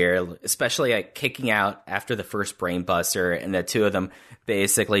final gear, especially like kicking out after the first brain buster and the two of them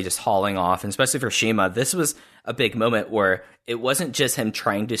basically just hauling off. And especially for CIMA, this was a big moment where it wasn't just him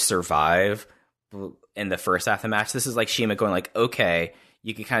trying to survive in the first half of the match. This is like CIMA going like, okay,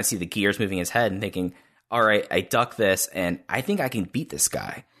 you can kind of see the gears moving in his head and thinking, all right, I duck this and I think I can beat this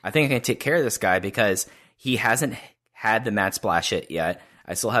guy. I think I can take care of this guy because he hasn't had the Mad Splash hit yet.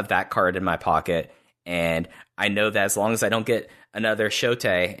 I still have that card in my pocket. And I know that as long as I don't get another Shote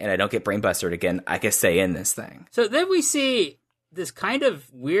and I don't get brainbustered again, I can stay in this thing. So then we see this kind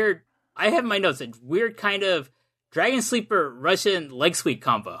of weird, I have in my notes, a weird kind of Dragon Sleeper Russian leg sweep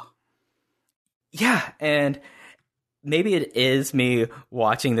combo. Yeah, and maybe it is me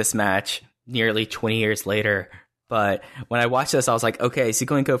watching this match nearly 20 years later, but when I watched this, I was like, okay, is he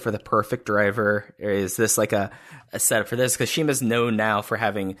going to go for the perfect driver? Or is this like a setup for this? Because CIMA's known now for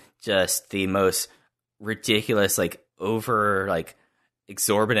having just the most ridiculous, like over, like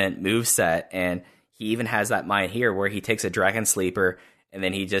exorbitant moveset, and he even has that mind here where he takes a Dragon Sleeper and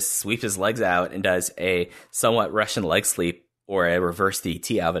then he just sweeps his legs out and does a somewhat Russian leg sweep or a reverse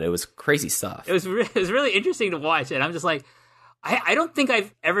DT out of it. It was crazy stuff. It was really interesting to watch, and I'm just like, I don't think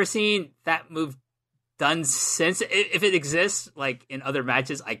I've ever seen that move done since. If it exists like in other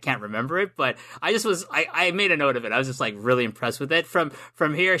matches, I can't remember it, but I made a note of it. I was just like really impressed with it. From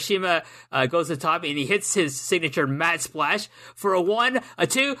here, CIMA goes to the top and he hits his signature Mad Splash for a 1, a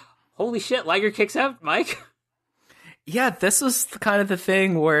 2. Holy shit, Liger kicks out, Mike. Yeah, this was kind of the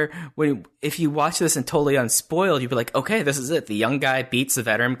thing where if you watch this and totally unspoiled, you'd be like, okay, this is it. The young guy beats the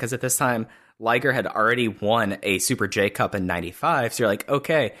veteran, because at this time Liger had already won a Super J Cup in 95. So you're like,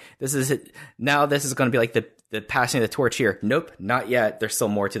 okay, this is it. Now this is going to be like the passing of the torch here. Nope, not yet. There's still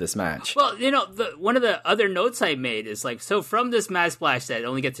more to this match. Well, one of the other notes I made is like, so from this Mad Splash that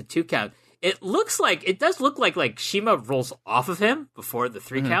only gets a 2 count, it does look like CIMA rolls off of him before the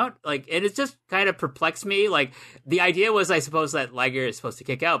 3 count. Like, and it just kind of perplexed me. Like, the idea was, I suppose, that Liger is supposed to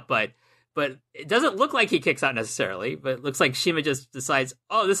kick out, but it doesn't look like he kicks out necessarily. But it looks like CIMA just decides,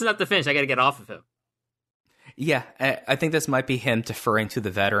 oh, this is not the finish. I got to get off of him. Yeah, I think this might be him deferring to the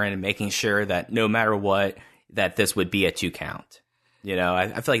veteran and making sure that no matter what, that this would be a 2 count.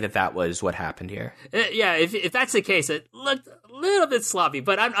 I feel like that was what happened here. Yeah, if that's the case, it looked a little bit sloppy,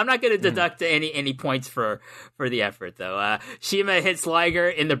 but I'm not going to deduct any points for the effort, though. CIMA hits Liger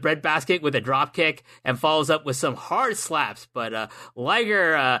in the breadbasket with a drop kick and follows up with some hard slaps, but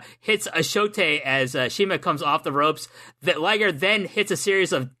Liger hits a Shote as CIMA comes off the ropes. That Liger then hits a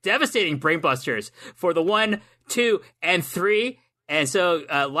series of devastating brainbusters for the 1, 2, and 3. And so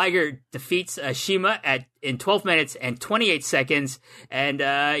Liger defeats CIMA in 12 minutes and 28 seconds.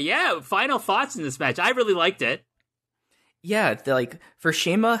 And final thoughts in this match. I really liked it. Yeah, for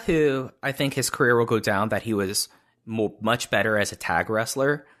CIMA, who I think his career will go down, that he was much better as a tag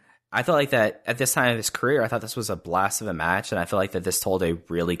wrestler. I felt like that at this time of his career, I thought this was a blast of a match, and I feel like that this told a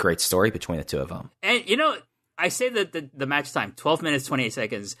really great story between the two of them. And, I say that the match time, 12 minutes, 28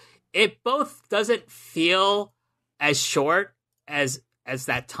 seconds, it both doesn't feel as short as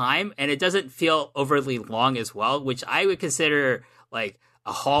that time, and it doesn't feel overly long as well, which I would consider like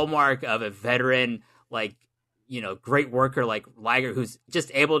a hallmark of a veteran, like, great worker like Liger, who's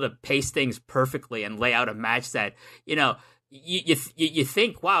just able to pace things perfectly and lay out a match that, you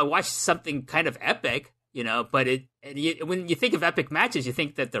think, wow, I watched something kind of epic, but when you think of epic matches, you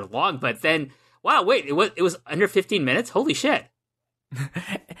think that they're long, but then, wow, wait, it was under 15 minutes? Holy shit.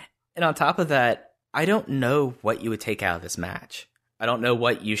 And on top of that, I don't know what you would take out of this match. I don't know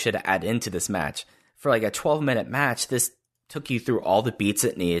what you should add into this match. For like a 12-minute match, this took you through all the beats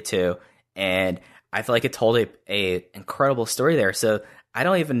it needed to, and I feel like it told a incredible story there. So I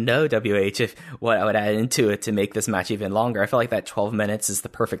don't even know, WH, what I would add into it to make this match even longer. I feel like that 12 minutes is the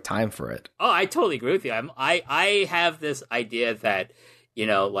perfect time for it. Oh, I totally agree with you. I have this idea that,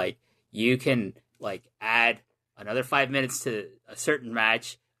 you can add another 5 minutes to a certain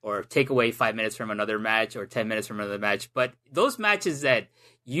match, or take away 5 minutes from another match, or 10 minutes from another match. But those matches that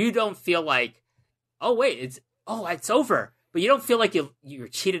you don't feel like, oh wait, it's over, but you don't feel like you're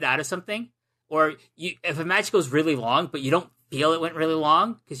cheated out of something, or if a match goes really long, but you don't feel it went really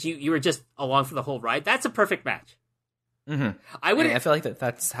long because you were just along for the whole ride, that's a perfect match. Mm-hmm. I feel like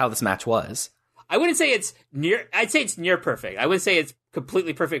that's how this match was. I wouldn't say it's near. I'd say it's near perfect. I wouldn't say it's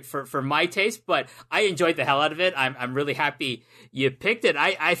completely perfect for my taste, but I enjoyed the hell out of it. I'm really happy you picked it.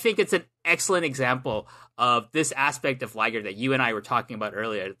 I think it's an excellent example of this aspect of Liger that you and I were talking about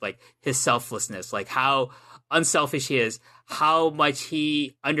earlier, like his selflessness, like how unselfish he is, how much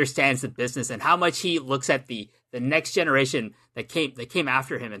he understands the business, and how much he looks at the next generation that came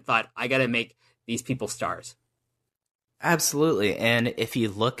after him and thought, I got to make these people stars. Absolutely. And if you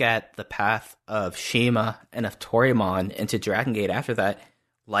look at the path of CIMA and of Toryumon into Dragon Gate after that,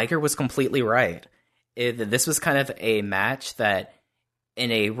 Liger was completely right. This was kind of a match that,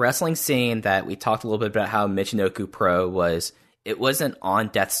 in a wrestling scene that we talked a little bit about how Michinoku Pro was, it wasn't on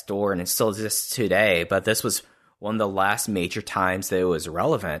death's door and it still exists today, but this was one of the last major times that it was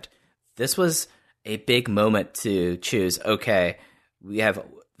relevant. This was a big moment to choose, okay, we have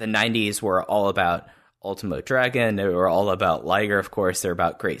the 90s were all about Ultimo Dragon, they were all about Liger, of course, they're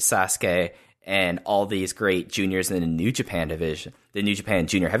about Great Sasuke, and all these great juniors in the New Japan division, the New Japan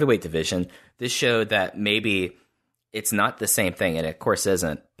Junior Heavyweight division. This showed that maybe it's not the same thing, and it of course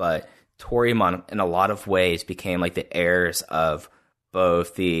isn't, but Toryumon in a lot of ways became like the heirs of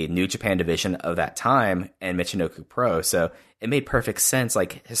both the New Japan division of that time and Michinoku Pro, so it made perfect sense,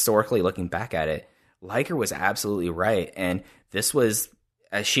 like historically looking back at it. Liger was absolutely right, and this was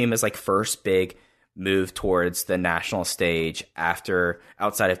CIMA's like first big move towards the national stage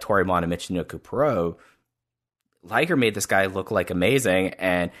outside of Toryumon and Michinoku Pro. Liger made this guy look like amazing,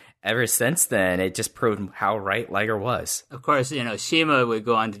 and ever since then, it just proved how right Liger was. Of course, CIMA would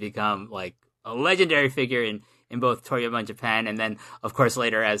go on to become like a legendary figure in both Toryumon Japan, and then, of course,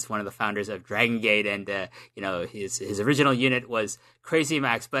 later as one of the founders of Dragon Gate, and his original unit was Crazy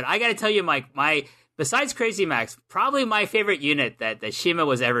Max. But I got to tell you, Mike, besides Crazy Max, probably my favorite unit that CIMA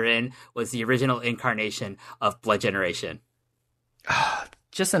was ever in was the original incarnation of Blood Generation.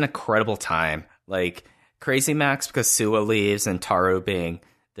 Just an incredible time. Like, Crazy Max, because Suwa leaves, and Taro being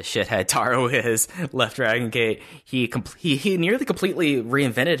the shithead Taro is, left Dragon Gate, he nearly completely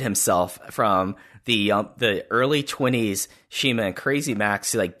reinvented himself from the early 20s CIMA and Crazy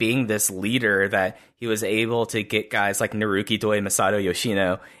Max to like being this leader that he was able to get guys like Naruki Doi, Masato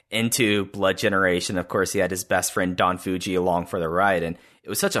Yoshino into Blood Generation. Of course, he had his best friend Don Fuji along for the ride, and it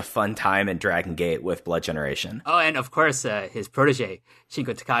was such a fun time in Dragon Gate with Blood Generation. Oh, and of course, his protege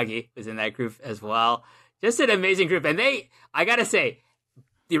Shinko Takagi was in that group as well. Just an amazing group, and I gotta say,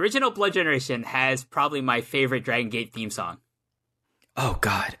 the original Blood Generation has probably my favorite Dragon Gate theme song. Oh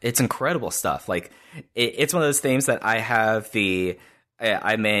God, it's incredible stuff. Like it's one of those themes that I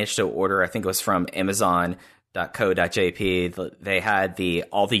managed to order. I think it was from Amazon.co.jp. They had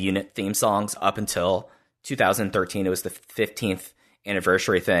all the unit theme songs up until 2013. It was the 15th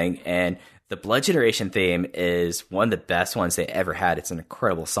anniversary thing, and the Blood Generation theme is one of the best ones they ever had. It's an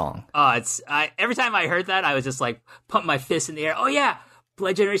incredible song. Oh, every time I heard that, I was just like pumping my fist in the air. Oh yeah,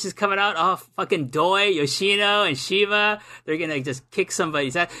 Blood Generation's coming out. Oh, fucking Doi, Yoshino, and Shiva. They're gonna just kick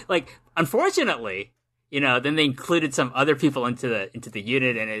somebody's ass. Like, unfortunately, Then they included some other people into the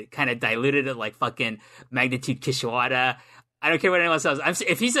unit, and it kind of diluted it like fucking Magnitude Kishiwada. I don't care what anyone says.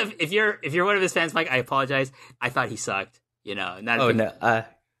 If you're one of his fans, Mike, I apologize. I thought he sucked. No,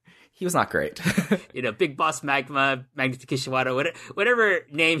 he was not great. Big Boss Magma, Magnitude Kishiwada, whatever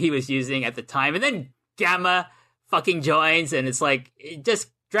name he was using at the time, and then Gamma fucking joins, and it's like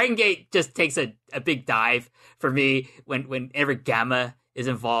Dragon Gate just takes a big dive for me whenever Gamma is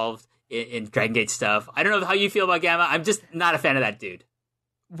involved in Dragon Gate stuff. I don't know how you feel about Gamma. I'm just not a fan of that dude.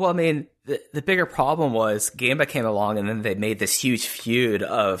 Well, I mean, the bigger problem was Gamma came along, and then they made this huge feud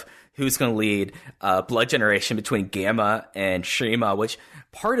of who's going to lead Blood Generation between Gamma and CIMA, which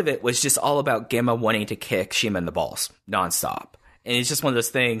part of it was just all about Gamma wanting to kick CIMA in the balls nonstop. And it's just one of those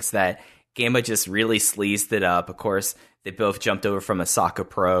things that Gamma just really sleazed it up. Of course, they both jumped over from Osaka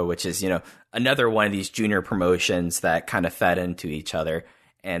Pro, which is, another one of these junior promotions that kind of fed into each other.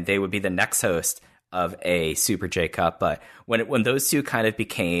 And they would be the next host of a Super J Cup. But when those two kind of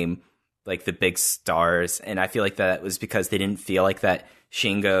became like the big stars, and I feel like that was because they didn't feel like that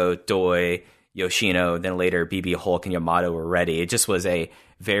Shingo, Doi, Yoshino, then later BB Hulk and Yamato were ready. It just was a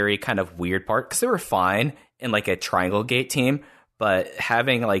very kind of weird part because they were fine in like a Triangle Gate team, but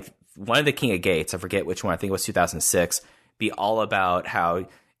having like one of the King of Gates, I forget which one, I think it was 2006, be all about how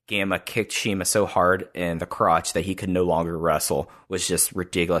Gamma kicked CIMA so hard in the crotch that he could no longer wrestle was just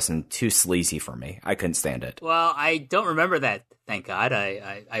ridiculous and too sleazy for me. I couldn't stand it. Well, I don't remember that. Thank God.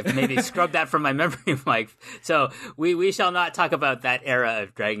 I've maybe scrubbed that from my memory, Mike. So we shall not talk about that era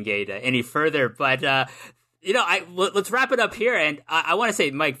of Dragon Gate any further. But let's wrap it up here. And I want to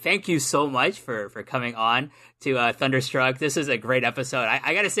say, Mike, thank you so much for coming on to Thunderstruck. This is a great episode.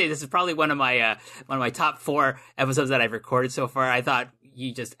 I got to say, this is probably one of my top 4 episodes that I've recorded so far. I thought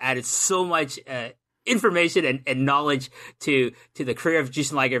you just added so much information and knowledge to the career of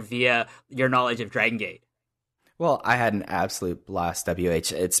Jushin Liger via your knowledge of Dragon Gate. Well, I had an absolute blast,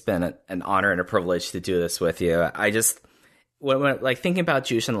 WH. It's been an honor and a privilege to do this with you. I just, when like thinking about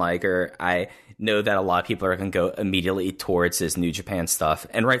Jushin Liger, I know that a lot of people are going to go immediately towards his New Japan stuff,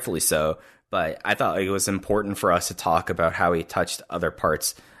 and rightfully so. But I thought it was important for us to talk about how he touched other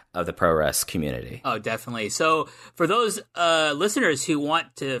parts of the pro wrestling community. Oh, definitely. So for those listeners who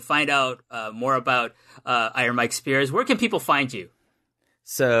want to find out more about Iron Mike Spears, where can people find you?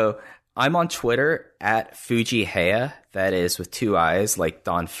 So I'm on Twitter at FujiHeya. That is with 2 I's, like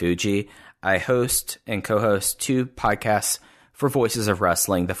Don Fuji. I host and co-host 2 podcasts for Voices of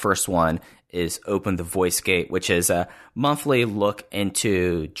Wrestling. The first one is Open the Voice Gate, which is a monthly look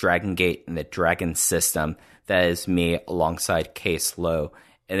into Dragon Gate and the Dragon system. That is me alongside Case Lowe.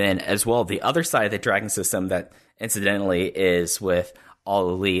 And then as well, the other side of the Dragon system that incidentally is with All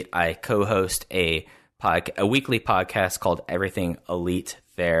Elite. I co-host a weekly podcast called Everything Elite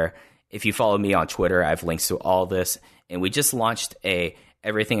there. If you follow me on Twitter, I have links to all this. And we just launched a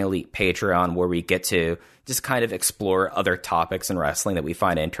Everything Elite Patreon where we get to just kind of explore other topics in wrestling that we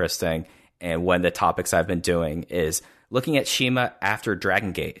find interesting. And one of the topics I've been doing is looking at CIMA after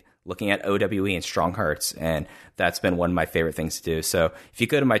Dragon Gate, looking at OWE and Strong Hearts. And that's been one of my favorite things to do. So if you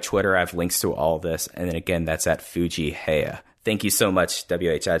go to my Twitter, I have links to all this. And then again, that's at FujiHeya. Thank you so much,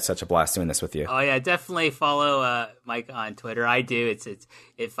 WH. I had such a blast doing this with you. Oh yeah, definitely follow Mike on Twitter. I do. It's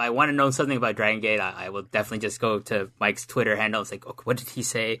if I want to know something about Dragon Gate, I will definitely just go to Mike's Twitter handle. It's like, okay, what did he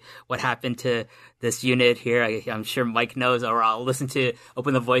say? What happened to this unit here? I'm sure Mike knows, or I'll listen to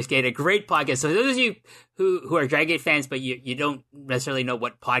Open the Voice Gate, a great podcast. So those of you who are Dragon Gate fans, but you don't necessarily know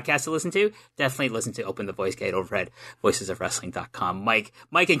what podcast to listen to, definitely listen to Open the Voice Gate over at voicesofwrestling.com. Mike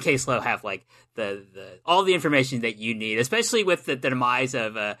and Case Lowe have like the all the information that you need, especially with the demise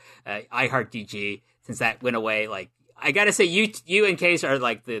of iHeartDG, since that went away. Like, I gotta say, you and Case are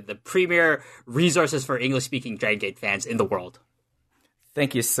like the premier resources for English speaking Dragon Gate fans in the world.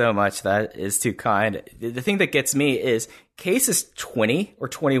 Thank you so much. That is too kind. The thing that gets me is Case is 20 or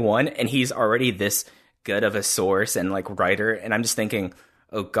 21, and he's already this good of a source and like writer. And I'm just thinking,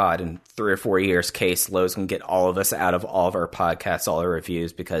 oh God, in 3 or 4 years, Case Lowe's gonna get all of us out of all of our podcasts, all our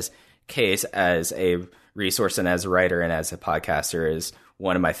reviews, because Case, as a resource and as a writer and as a podcaster, is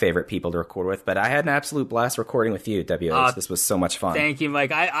one of my favorite people to record with. But I had an absolute blast recording with you, WH. This was so much fun. Thank you,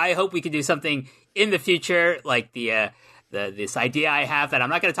 Mike. I hope we can do something in the future, like this idea I have that I'm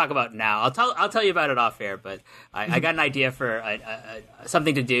not going to talk about now. I'll tell you about it off air, but I got an idea for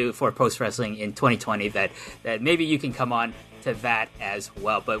something to do for Post Wrestling in 2020 that maybe you can come on to that as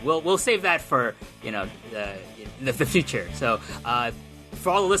well. But we'll save that for the future. So. For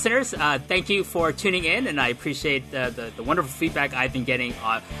all the listeners, thank you for tuning in, and I appreciate the wonderful feedback I've been getting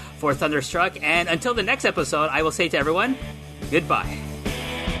for Thunderstruck. And until the next episode, I will say to everyone, goodbye.